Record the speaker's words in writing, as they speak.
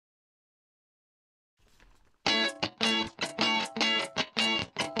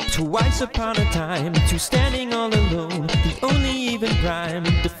Twice upon a time, two standing all alone. The only even prime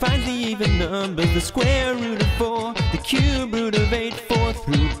defines the even numbers. The square root of 4, the cube root of 8, fourth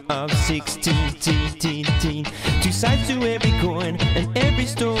root of 16. Two sides to every coin and every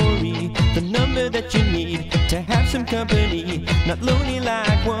story. The number that you need to have some company. Not lonely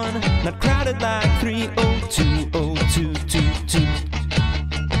like 1, not crowded like 3. 02, 02, 22.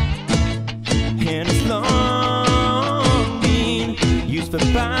 And it's long been used for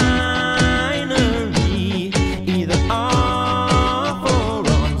binary, either off or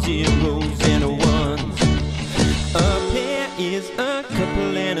on, zeros and ones. A pair is a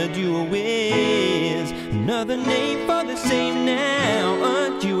couple and a duo is another name for the same now.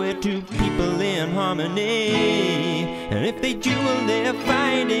 A duet, two people in harmony, and if they duel they're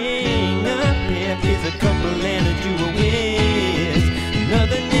fighting. A pair is a couple and a duo is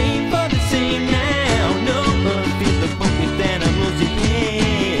another name for the same now. No one feels the boat with animals in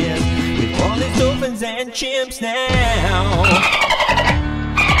pairs, with all its dolphins and chimps now.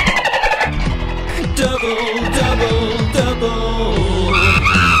 Double, double, double.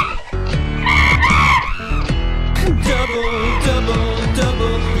 Double, double,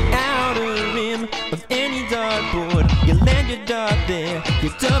 double. The outer rim of any dartboard. You land your dart there, you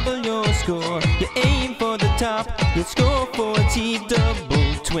double your score. You aim for the top, you score 40,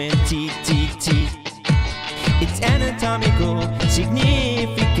 double 20, TT. It's anatomical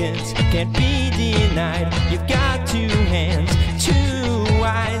significance, can't be denied. You've got 2 hands, 2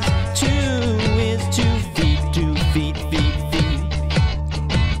 eyes, 2 is 2 feet, 2 feet, feet.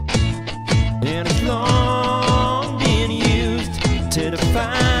 And it's long been used to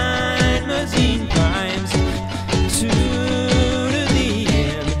define Mersenne Primes. 2 to the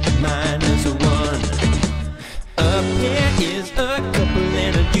n minus 1. A pair is a couple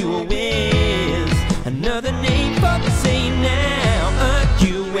and a duo is another name for the same now. A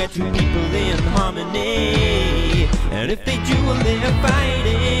duet, two people in harmony, and if they duel they're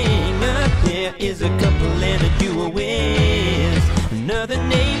fighting. A pair is a couple and a duo is another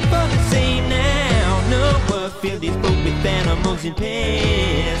name for the same now. Noah filled his boat with animals in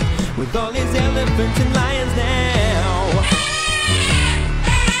pairs, with all his elephants and lions now.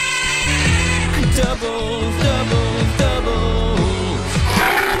 Doubles, doubles, doubles.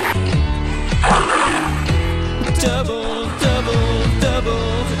 Doubles, doubles,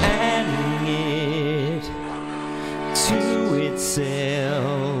 doubles. Adding it to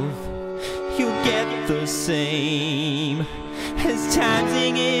itself, you'll get the same as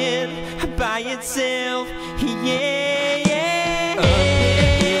timesing it by itself. Yeah, yeah.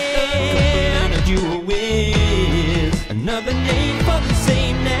 A duo is another name for the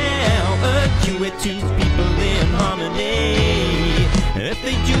same now. A duet, two people in harmony, and if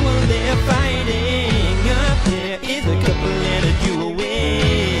they duel they're fighting. A pair is a couple and a duo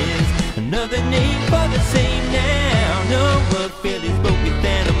is another name for the same now. Noah filled his boat with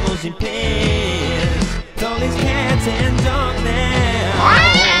animals in pairs, with all his cats and dogs now.